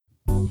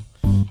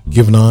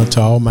Giving honor to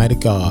Almighty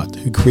God,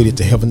 who created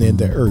the heaven and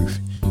the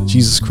earth,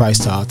 Jesus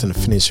Christ, the author and the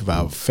finisher of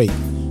our faith,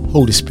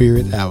 Holy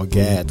Spirit, our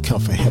guide,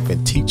 comfort, help,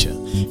 and teacher,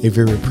 a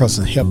very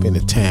present help in the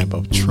time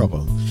of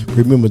trouble.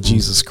 Remember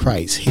Jesus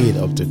Christ, head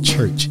of the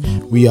church.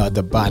 We are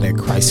the body of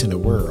Christ in the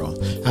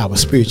world. Our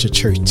spiritual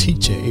church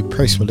teacher, a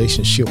personal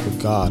relationship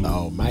with God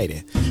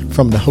Almighty.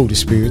 From the Holy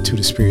Spirit to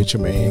the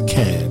spiritual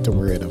mankind, the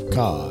Word of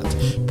God.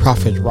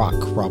 Prophet Rock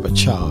Robert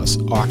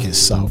Charles,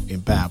 Arkansas in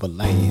Bible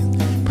land.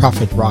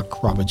 Prophet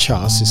Rock Robert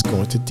Charles is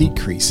going to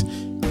decrease.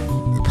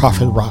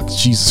 Prophet Rock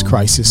Jesus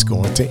Christ is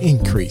going to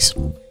increase.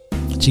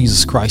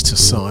 Jesus Christ, the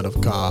Son of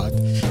God.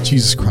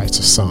 Jesus Christ,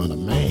 the Son of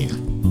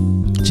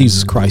Man.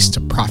 Jesus Christ,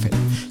 the prophet.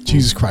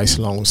 Jesus Christ,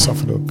 long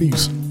suffered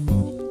abuse.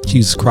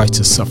 Jesus Christ,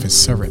 the suffering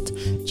servant.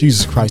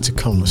 Jesus Christ,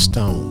 the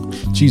cornerstone.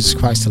 Jesus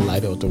Christ, the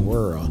light of the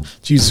world.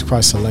 Jesus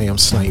Christ, the Lamb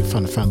slain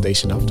from the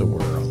foundation of the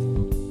world.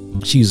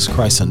 Jesus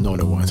Christ,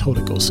 anointed one,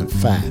 Holy Ghost and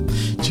fire.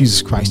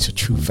 Jesus Christ, the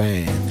true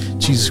vine.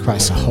 Jesus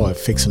Christ, the heart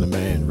fixing the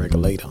man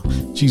regulator.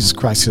 Jesus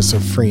Christ is a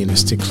friend and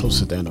stick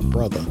closer than a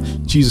brother.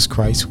 Jesus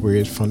Christ,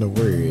 word from the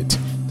word.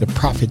 The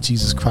prophet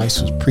Jesus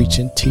Christ was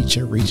preaching,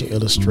 teaching, reaching,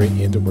 illustrating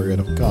in the word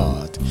of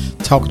God,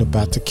 talking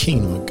about the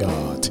kingdom of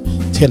God,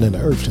 telling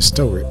the earthly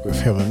story with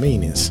heaven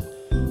meanings.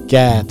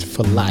 Guide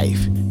for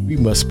life, we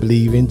must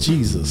believe in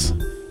Jesus.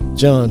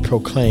 John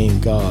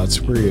proclaimed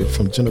God's word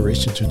from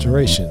generation to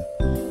generation.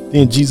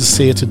 Then Jesus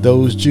said to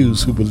those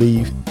Jews who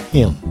believe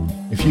him,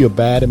 if you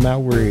abide in my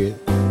word,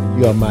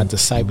 you are my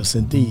disciples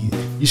indeed.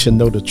 You shall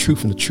know the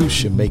truth, and the truth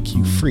shall make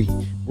you free.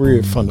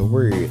 Word from the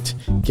word,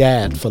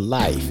 guide for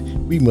life.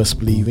 We must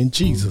believe in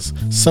Jesus.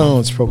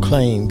 Songs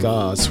proclaim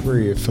God's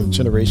word from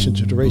generation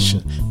to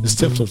generation. The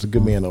steps of the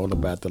good man are all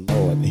about the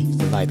Lord, and he's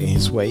the light in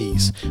his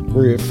ways.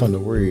 Word from the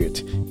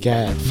word,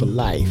 guide for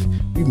life.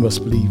 We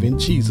must believe in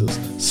Jesus.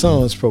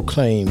 Songs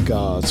proclaim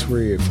God's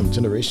word from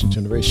generation to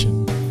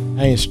generation.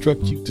 I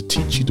instruct you to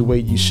teach you the way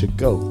you should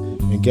go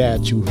and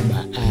guide you with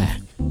my eye.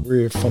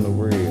 Word from the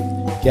word,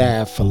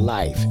 guide for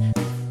life.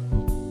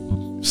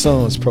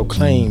 Songs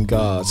proclaim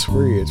God's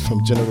word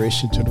from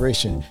generation to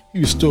generation.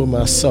 You restore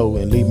my soul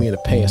and lead me in the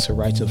path of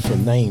righteousness for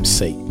name's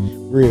sake.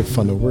 Word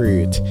from the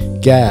word,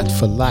 guide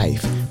for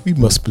life. We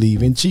must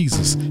believe in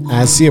Jesus.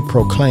 Isaiah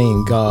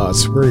proclaimed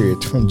God's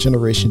word from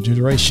generation to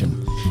generation.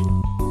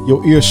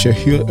 Your ear shall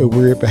hear a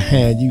word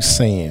behind you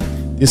saying,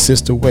 this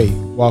is the way,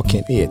 walk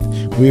in it.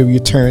 Wherever you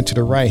turn to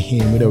the right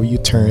hand, whenever you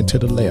turn to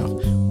the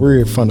left.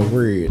 Word from the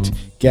word,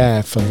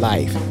 guide for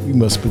life. We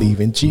must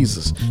believe in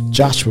Jesus.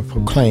 Joshua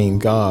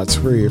proclaimed God's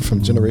word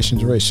from generation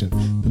to generation.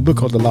 The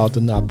book of the law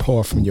did not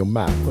depart from your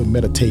mouth, but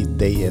meditate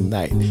day and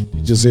night. You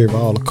deserve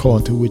all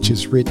according to which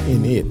is written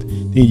in it.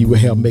 Then you will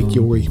have make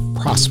your way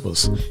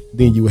prosperous.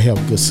 Then you will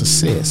have good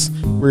success.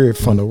 Word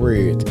from the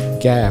word,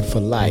 guide for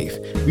life.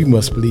 We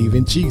must believe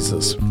in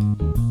Jesus.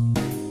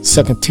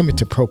 2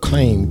 Timothy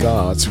proclaimed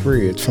God's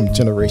word from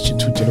generation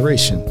to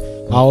generation.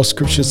 All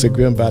scriptures are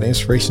given by the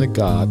inspiration of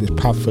God, is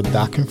proper for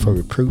doctrine, for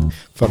reproof,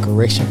 for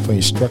correction, for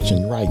instruction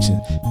in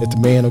righteousness, that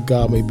the man of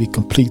God may be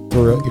complete,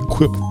 thorough,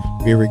 equipped,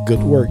 very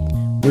good work.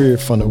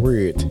 Word from the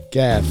word,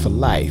 guide for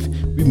life.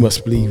 We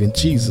must believe in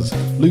Jesus.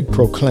 Luke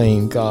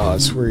proclaimed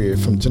God's word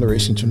from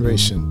generation to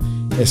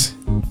generation. As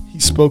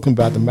he's spoken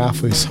by the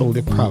mouth of his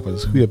holy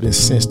prophets, who have been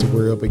since the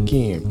world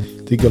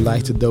began, to give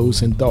light to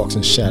those in darkness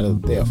and shadow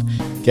of death.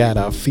 Guide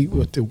our feet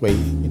with the way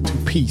into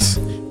peace.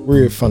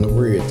 Word from the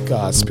word,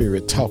 God's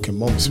Spirit talking,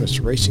 moments of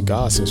inspiration,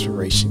 God's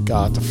inspiration,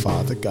 God the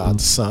Father, God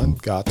the Son,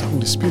 God the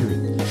Holy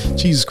Spirit.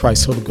 Jesus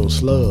Christ, Holy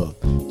Ghost love.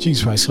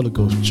 Jesus Christ, Holy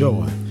Ghost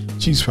joy.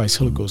 Jesus Christ,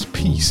 Holy Ghost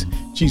peace.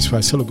 Jesus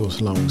Christ, Holy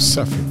Ghost long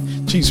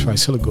suffering. Jesus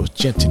Christ, Holy Ghost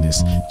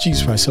gentleness.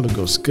 Jesus Christ, Holy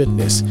Ghost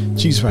goodness.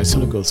 Jesus Christ,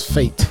 Holy Ghost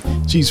faith.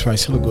 Jesus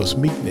Christ, Holy Ghost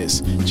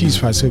meekness. Jesus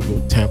Christ, Holy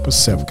Ghost temper,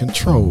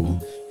 self-control.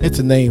 At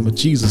the name of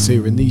Jesus,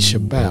 every knee shall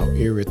bow,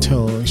 every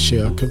tongue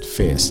shall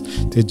confess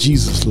that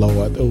Jesus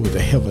Lord over the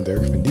heaven, the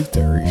earth, beneath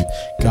the earth.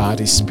 God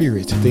is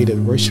spirit. They that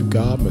worship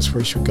God must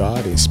worship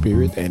God in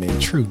spirit and in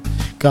truth.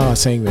 God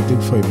saying we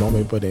do for a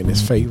moment, but in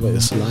his favor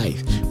is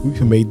life. We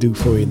may do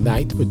for a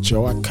night, but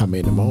joy come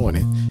in the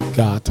morning.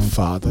 God the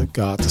Father,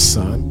 God the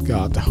Son,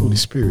 God the Holy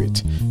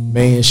Spirit.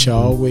 Man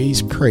shall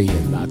always pray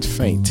and not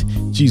faint.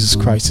 Jesus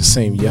Christ the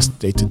same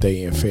yesterday,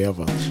 today, and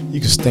forever. You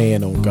can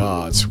stand on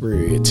God's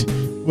word.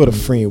 What a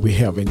friend we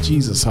have in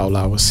Jesus, all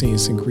our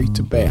sins and grief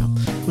to bear.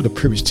 What a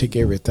privilege to take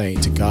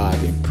everything to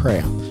God in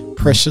prayer.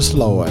 Precious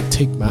Lord,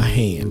 take my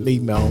hand,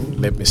 lead me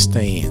on, let me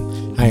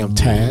stand. I am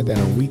tired and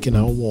I'm weak and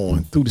I'm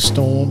worn, through the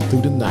storm,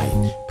 through the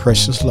night.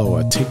 Precious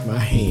Lord, take my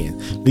hand,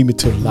 lead me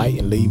to the light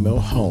and lead me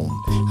home.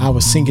 I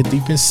was sinking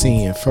deep in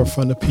sin, far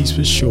from the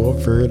peaceful shore,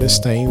 verily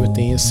staying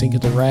within,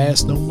 sinking to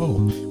rise no more.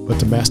 But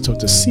the master of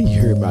the sea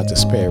heard my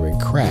despairing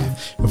cry,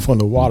 and from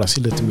the waters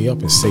he lifted me up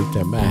and saved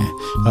their mind.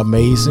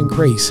 Amazing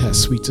grace, how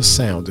sweet the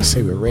sound to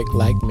save a wreck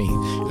like me.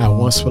 I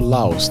once was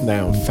lost,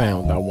 now I'm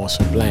found. I once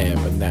was blind,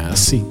 but now I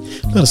see.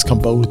 Let us come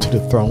boldly to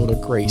the throne of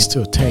grace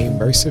to attain obtain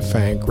mercy,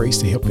 find grace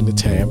to help in the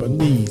time of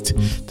need.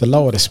 The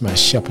Lord is my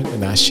shepherd,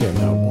 and I shall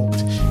not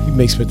want. He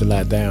makes me to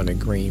lie down in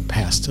green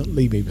pasture,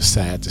 lead me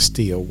beside the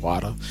still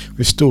water,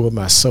 restore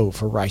my soul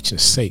for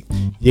righteousness' sake.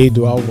 Yea,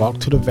 do I walk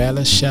to the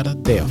valley of shadow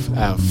of death,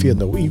 I'll fear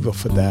no evil,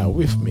 for thou art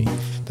with me.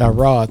 Thy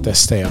rod, thy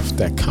staff,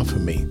 that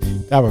comfort me.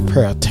 Thou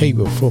prepare a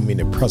table for me in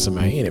the presence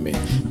of my enemy.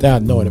 Thou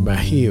anointed my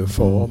head,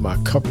 for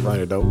my cup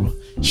runneth over.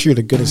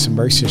 Surely goodness and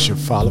mercy shall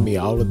follow me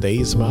all the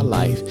days of my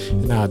life,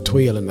 and I'll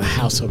dwell in the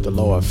house of the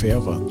Lord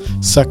forever.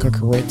 2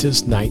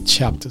 Corinthians 9,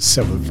 chapter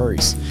 7,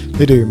 verse.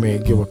 Let every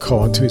man give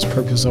according to his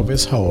purpose of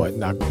his heart,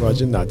 not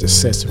grudging, not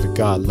dissenting, for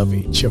God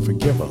loving, shall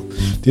forgive him.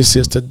 This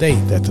is the day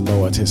that the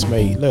Lord has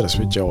made. Let us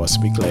rejoice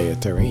and be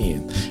glad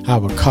therein. I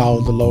will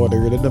call the Lord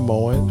early in the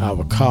morning. I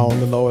will call on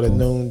the Lord at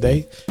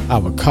noonday. I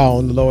will call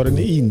on the Lord in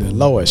the evening. The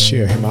Lord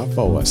shall hear my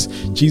voice.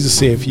 Jesus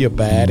said, if you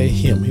abide in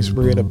him, his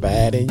word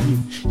abide in you.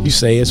 You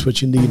say it's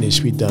what you need, and it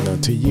shall be done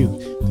unto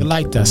you.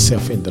 Delight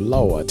thyself in the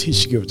Lord. He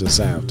shall give a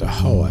desire of the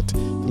heart.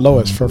 The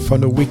Lord is far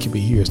from the wicked,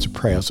 but hears the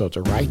prayers of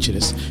the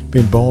righteous.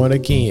 Been born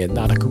again,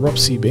 not a corrupt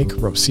seed, but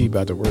incorrupt seed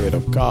by the word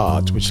of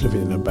God, which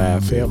liveth and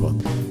abide forever.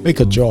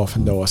 Make a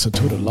joyful noise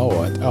unto the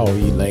Lord, all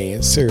ye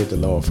lands. Serve the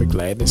Lord for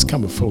gladness.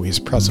 Come before his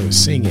presence with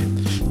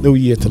singing. Know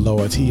ye that the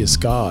Lord, he is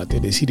God.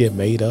 It is he that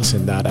made us,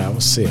 and not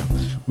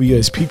ourselves. We are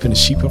his people and the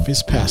sheep of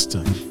his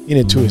pasture.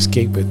 Into his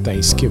gate with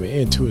thanksgiving,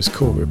 into his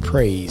court with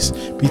praise.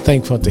 Be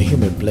thankful unto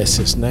him and bless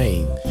his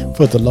name.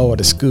 For the Lord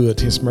is good,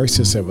 his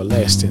mercy is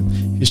everlasting,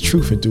 his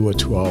truth endureth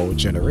to all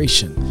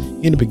generation.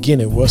 In the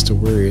beginning was the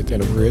Word,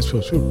 and the Word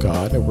was with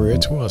God, and the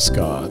Word was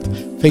God.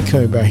 Faith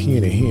coming by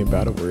hearing, and hearing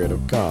by the Word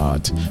of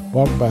God.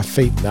 Walk by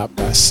faith, not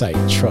by sight.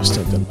 Trust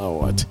in the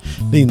Lord.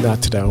 Lean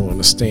not to thy own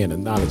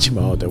understanding. Knowledge him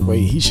all the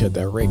way. He shall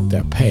direct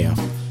thy path.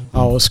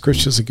 All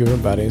scriptures are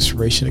given by the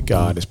inspiration of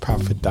God as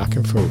prophet,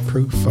 doctrine, for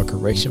reproof, for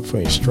correction, for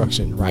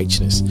instruction in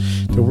righteousness.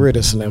 The word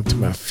is a lamp to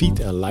my feet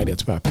and a light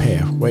unto my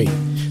pathway.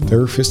 The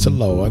earth is the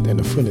Lord, and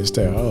the fullness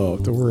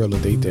thereof, the world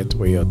of they that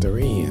dwell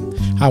therein.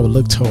 I will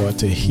look toward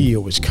the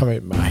hill which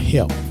cometh my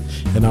help,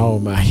 and all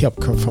my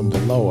help come from the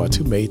Lord,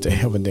 who made the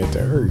heaven and the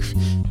earth.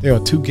 There are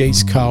two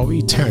gates called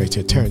eternity,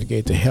 eternity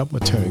gate to help,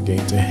 eternity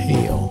gate to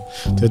hell.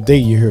 The day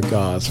you hear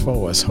God's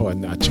voice,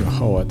 harden not your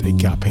heart,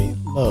 agape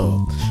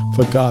love.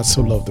 For God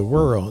so loved the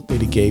world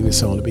that he gave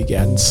his only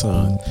begotten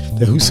Son,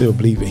 that whosoever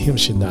believe in him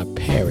should not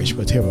perish,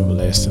 but have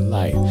everlasting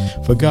life.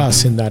 For God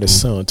sent not his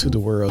Son to the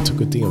world to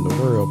condemn the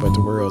world, but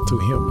the world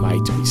through him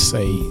might to be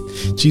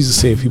saved. Jesus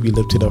said, if he be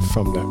lifted up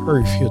from the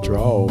earth, he'll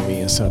draw all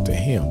men unto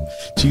him.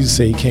 Jesus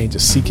said he came to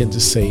seek and to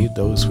save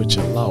those which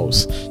are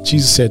lost.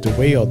 Jesus said the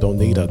well don't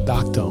need a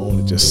doctor,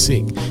 only the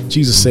sick.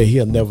 Jesus said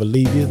he'll never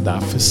leave you,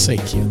 not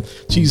forsake you.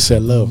 Jesus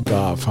said love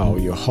God for all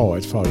your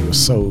heart, for all your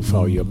soul, for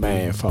all your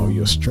mind, for all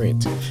your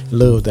strength.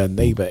 Love thy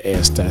neighbor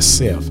as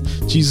thyself.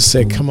 Jesus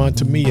said, come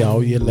unto me,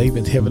 all ye labor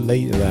and heavy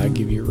laden, and I'll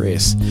give you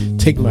rest.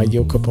 Take my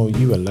yoke upon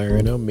you and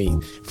learn of me.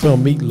 For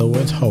I'm meek, low,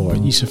 and hard.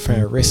 You shall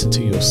find rest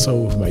unto your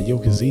soul. For my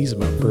yoke is easy,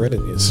 my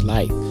burden is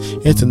light.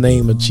 In the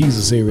name of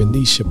Jesus, every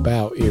knee shall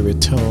bow, every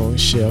tongue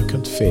shall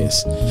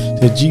confess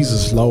that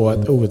Jesus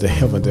Lord over the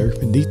heaven, the earth,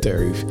 beneath the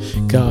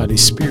earth. God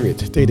is spirit.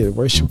 They that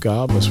worship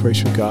God must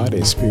worship God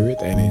in spirit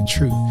and in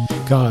truth.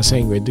 God's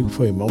anger may do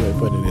for a moment,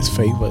 but in his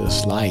favor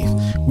is life.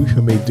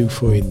 Weeping may do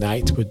for a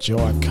night, but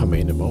joy come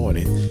in the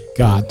morning.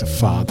 God the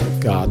Father,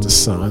 God the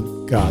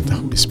Son, God the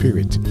Holy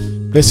Spirit.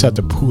 Blessed are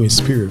the poor in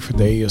spirit, for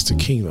theirs is the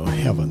kingdom of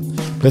heaven.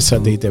 Blessed are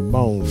they that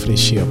mourn, for they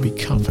shall be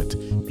comforted.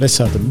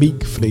 Blessed are the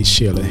meek, for they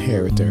shall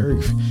inherit the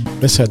earth.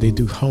 Blessed are they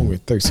do hunger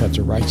and thirst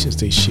after righteousness,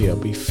 they shall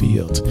be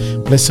filled.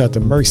 Blessed are the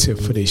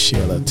merciful, for they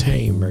shall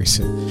attain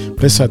mercy.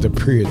 Blessed are the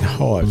pure in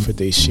heart, for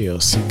they shall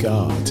see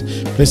God.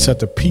 Blessed are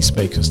the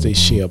peacemakers, they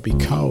shall be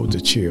called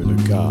the children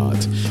of God.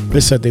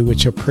 Blessed are they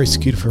which are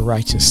persecuted for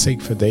righteousness'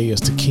 sake, for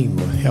theirs is the kingdom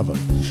of heaven.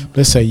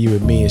 Blessed are you,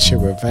 and men shall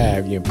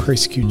revive you and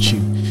persecute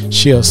you,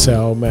 shall say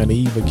all manner of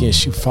evil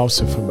against you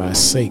falsely for my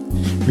sake.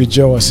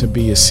 Rejoice and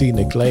be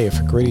exceedingly glad,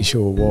 for great is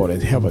your reward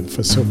in heaven,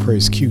 for so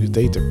persecuted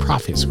they the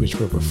prophets which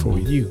were before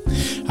you.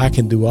 I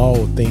can do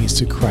all things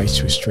to Christ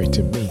who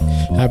strengthened me.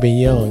 I've been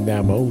young, now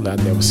I'm old,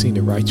 I've never seen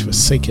the righteous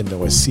forsaken,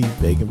 nor a seed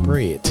begging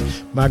bread.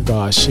 My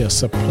God shall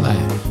supply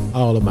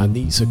all of my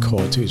needs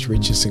according to his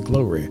riches and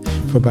glory.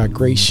 For by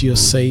grace you are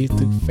saved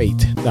through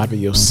faith, not of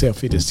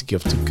yourself, it is the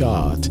gift of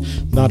God.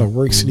 Not of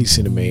works, least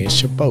in a man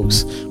shall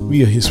boast.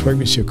 We are his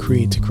workmanship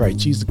created to Christ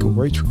Jesus, good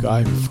works with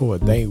God before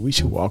ordained, we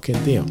shall walk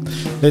in them.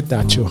 Let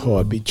not your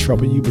heart be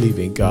troubled. You believe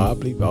in God,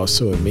 believe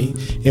also in me.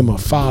 In my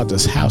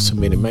Father's house are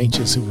many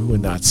mansions. If we were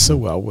not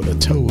so, I would have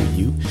told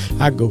you.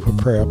 I go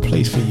prepare a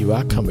place for you.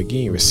 I come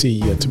again,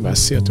 receive you unto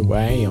myself, to where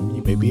I am,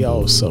 you may be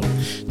also.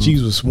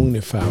 Jesus was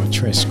wounded for our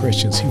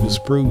transgressions. He was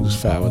bruised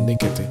for our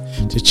iniquity.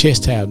 The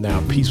chastisement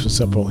now peace was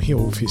upon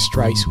him. With his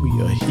stripes we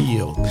are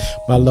healed.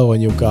 My Lord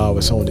and your God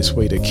was on his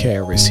way to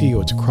carry his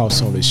heel, to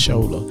cross on his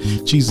shoulder.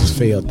 Jesus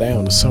fell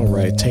down, the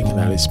songwriter taking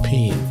out his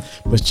pen.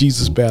 Must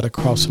Jesus bear the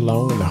cross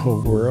alone and the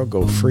whole world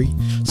go free?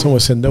 Someone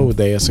said, no,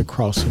 there's a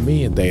cross for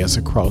me and there's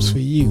a cross for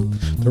you.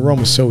 The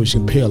Roman soldiers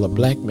impaled a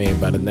black man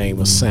by the name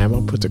of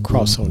Simon, put the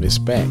cross on his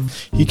back.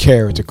 He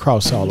carried the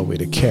cross all the way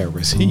to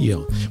Caris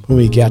Hill. When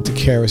we got to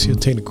Caris, he'll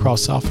take the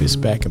cross off his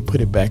back and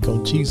put it back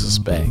on Jesus'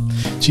 back.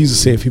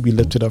 Jesus said if he be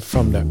lifted up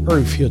from the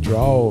earth, he'll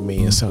draw all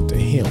men unto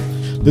him.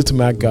 Lifted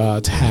my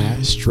God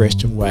high,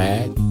 stretched him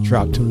wide,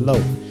 dropped him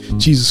low.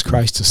 Jesus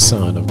Christ, the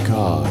Son of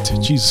God.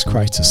 Jesus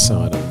Christ, the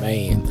Son of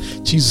Man.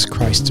 Jesus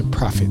Christ, the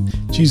prophet.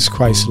 Jesus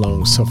Christ,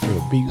 long suffering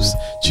abuse.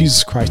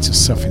 Jesus Christ, the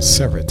suffering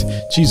servant.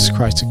 Jesus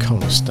Christ, the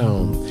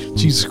cornerstone.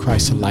 Jesus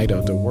Christ, the light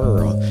of the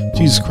world.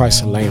 Jesus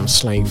Christ, the lamb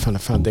slain from the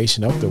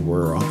foundation of the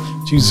world.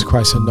 Jesus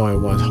Christ,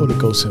 anointed one, Holy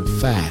Ghost and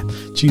fire.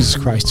 Jesus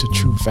Christ, the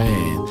true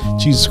vine.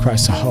 Jesus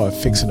Christ, the heart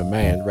fixing the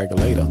man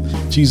regulator.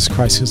 Jesus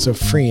Christ is a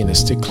friend and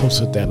stick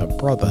closer than a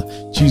brother.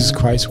 Jesus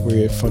Christ,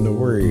 word from the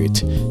word.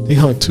 They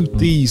hung two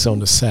thieves on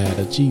the side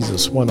of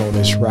Jesus, one on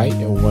his right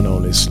and one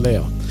on his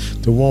left.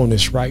 The one on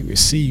his right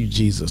received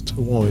Jesus. The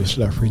one on his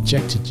left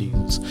rejected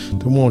Jesus.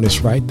 The one on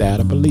his right died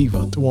a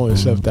believer. The one on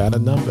his left died a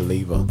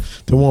non-believer.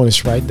 The one on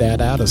his right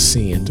died out of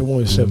sin. The one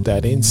on his left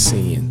died in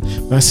sin.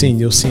 My sin,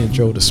 your sin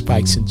drove the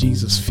spikes in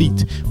Jesus'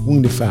 feet,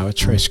 wounded for our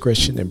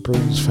transgression and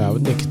bruised for our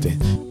iniquity.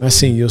 My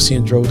sin, your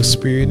sin drove the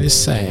spear in his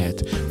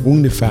side,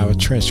 wounded for our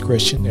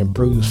transgression and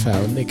bruised for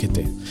our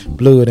iniquity.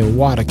 Blood and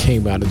water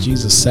came out of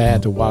Jesus'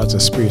 side. The waters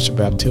of spiritual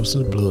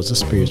baptism, the blood of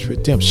spiritual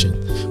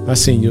redemption. My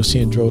sin, your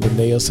sin drove the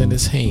nails in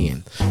his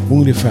hand,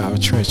 wounded for our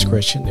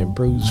transgression and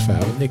bruised for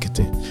our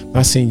iniquity.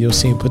 My sin, your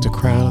sin put the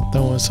crown of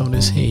thorns on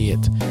his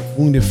head,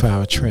 wounded for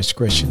our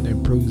transgression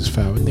and bruised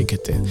for our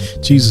iniquity.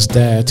 Jesus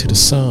died to the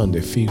sun that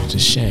refused to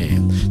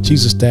shine.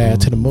 Jesus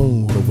died to the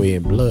moon with away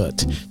in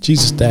blood.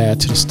 Jesus died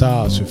to the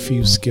stars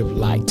refused to give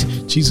light.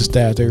 Jesus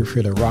died to earth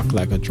with a rock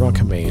like a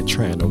drunken man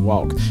trying to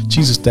walk.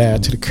 Jesus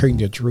died to the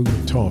curtain of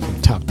Jerusalem torn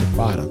from top to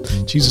bottom.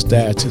 Jesus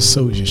died to the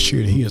soldiers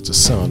sure that he is the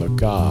Son of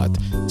God.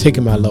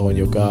 Taking my Lord and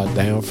your God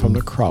down from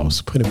the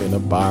cross, put him in a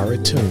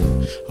borrowed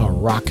tomb, a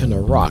rock and a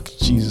rock,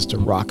 Jesus the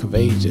rock of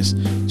ages.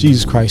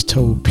 Jesus Christ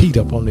told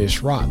Peter up on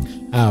this rock,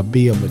 I'll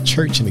build my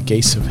church and the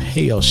gates of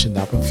hell should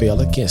not prevail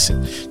against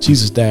it.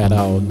 Jesus died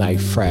all night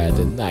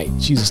Friday night.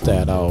 Jesus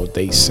died all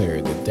day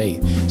Saturday day.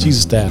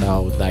 Jesus died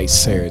all night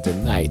Saturday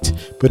night.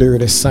 But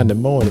early Sunday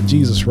morning,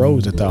 Jesus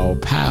rose with all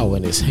power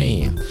in his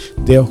hand.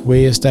 Death,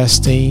 where is thy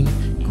sting?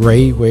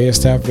 Grave, where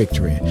is thy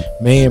victory?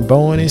 Man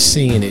born in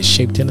sin is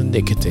shaped in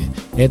iniquity.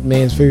 That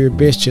man's very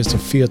best just a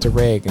filthy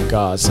rag in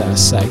God's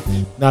eyesight.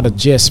 Not a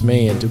just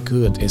man do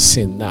good and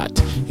sin not.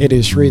 It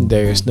is written,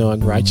 there is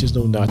none righteous,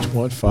 no not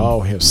one, for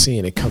all have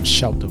sinned and come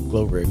short of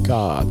glory of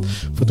God.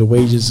 For the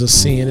wages of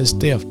sin is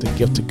death, the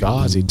gift of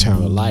God is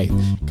eternal life.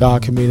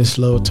 God committed his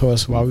love to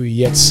us while we were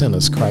yet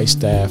sinners.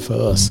 Christ died for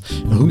us.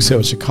 And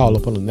whosoever shall call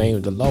upon the name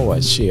of the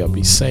Lord shall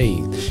be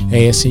saved.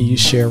 Asking you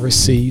shall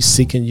receive,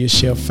 seeking you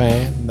shall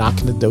find,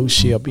 knocking the door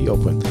shall be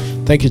open.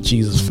 Thank you,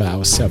 Jesus, for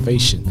our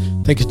salvation.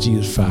 Thank you,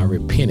 Jesus, for our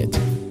repentance.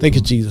 Thank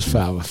you, Jesus, for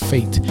our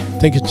faith.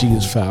 Thank you,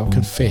 Jesus, for our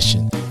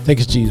confession. Thank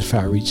you, Jesus, for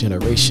our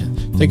regeneration.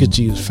 Thank you,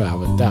 Jesus, for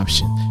our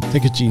adoption.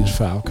 Thank you, Jesus,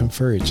 for our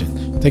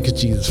conversion. Thank you,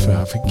 Jesus, for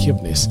our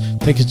forgiveness.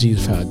 Thank you,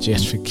 Jesus, for our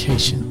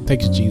justification.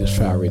 Thank you, Jesus,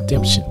 for our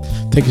redemption.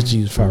 Thank you,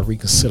 Jesus, for our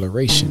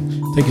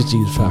reconciliation. Thank you,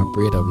 Jesus, for our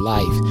bread of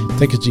life.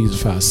 Thank you,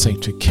 Jesus, for our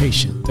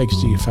sanctification. Thank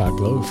you, Jesus, for our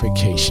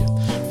glorification.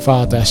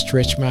 Father, I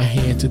stretch my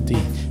hand to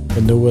thee,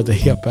 for no other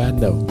help I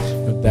know.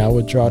 If thou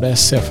wilt draw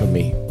thyself from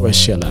me, where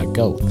shall I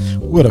go?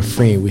 What a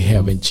friend we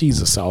have in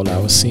Jesus, all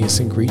our sins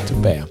and grief to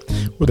bear.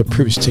 What a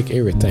privilege to take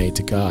everything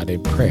to God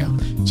in prayer.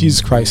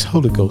 Jesus Christ,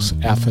 Holy Ghost,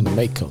 Alpha and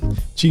Omega.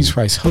 Jesus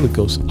Christ, Holy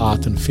Ghost,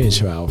 author and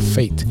finisher of our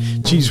faith.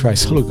 Jesus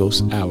Christ, Holy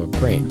Ghost, our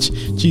branch.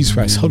 Jesus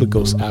Christ, Holy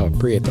Ghost, our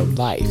bread of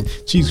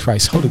life. Jesus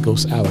Christ, Holy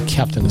Ghost, our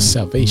captain of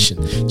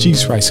salvation.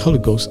 Jesus Christ, Holy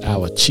Ghost,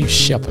 our chief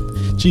shepherd.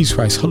 Jesus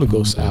Christ, Holy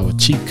Ghost, our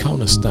chief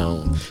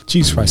cornerstone.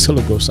 Jesus Christ,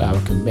 Holy Ghost, our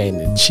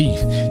commanding chief.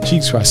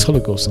 Jesus Christ, Holy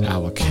Ghost,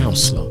 our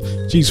counselor.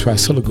 Jesus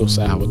Christ, Holy Ghost,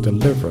 our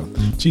deliverer.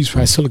 Jesus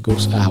Christ, Holy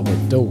Ghost, our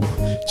door.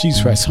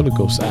 Jesus Christ, Holy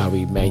Ghost, our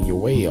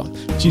Emmanuel.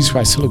 Jesus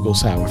Christ, Holy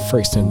Ghost, our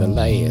first and the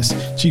last.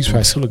 Jesus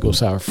Christ, Holy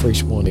Ghost, our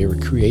firstborn in every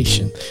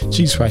creation.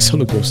 Jesus Christ,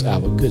 Holy Ghost,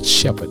 our good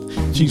shepherd.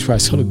 Jesus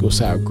Christ, Holy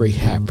Ghost, our great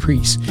high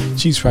priest.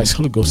 Jesus Christ,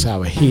 Holy Ghost,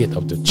 our head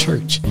of the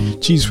church.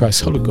 Jesus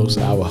Christ, Holy Ghost,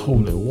 our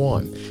Holy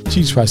One.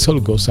 Jesus Christ,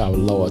 Holy Ghost, our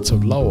Lords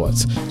of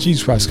Lords.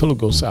 Jesus Christ, Holy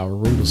Ghost, our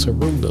rulers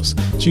of rulers.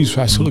 Jesus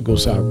Christ, Holy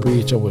Ghost, our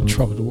bridge over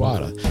troubled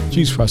water.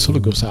 Jesus Christ, Holy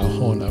Ghost, our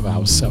horn of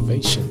our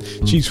salvation.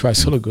 Jesus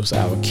Christ, Holy Ghost,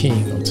 our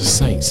King of the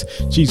saints.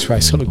 Jesus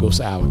Christ, Holy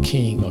Ghost, our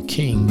King of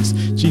kings.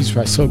 Jesus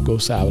Christ, Holy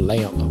Ghost, our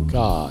Lamb of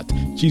God.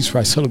 Jesus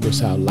Christ, Holy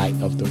Ghost, our light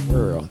of the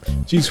world.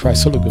 Jesus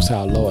Christ, Holy Ghost,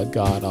 our Lord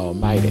God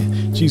Almighty.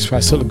 Jesus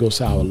Christ, Holy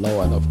Ghost, our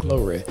Lord of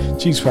glory.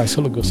 Jesus Christ,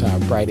 Holy Ghost, our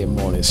bright and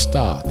morning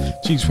star.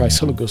 Jesus Christ,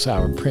 Holy Ghost,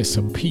 our Prince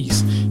of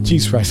Peace.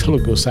 Jesus Christ,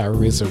 Holy Ghost, our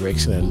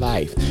resurrection and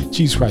life.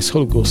 Jesus Christ,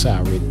 Holy Ghost,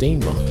 our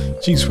Redeemer.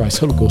 Jesus Christ,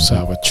 Holy Ghost,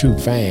 our true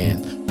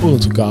vine. Full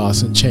of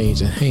God's and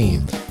change in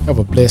hand. Have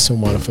a blessed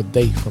and wonderful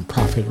day from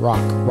Prophet Rock,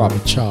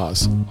 Robert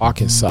Charles,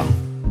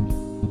 Arkansas.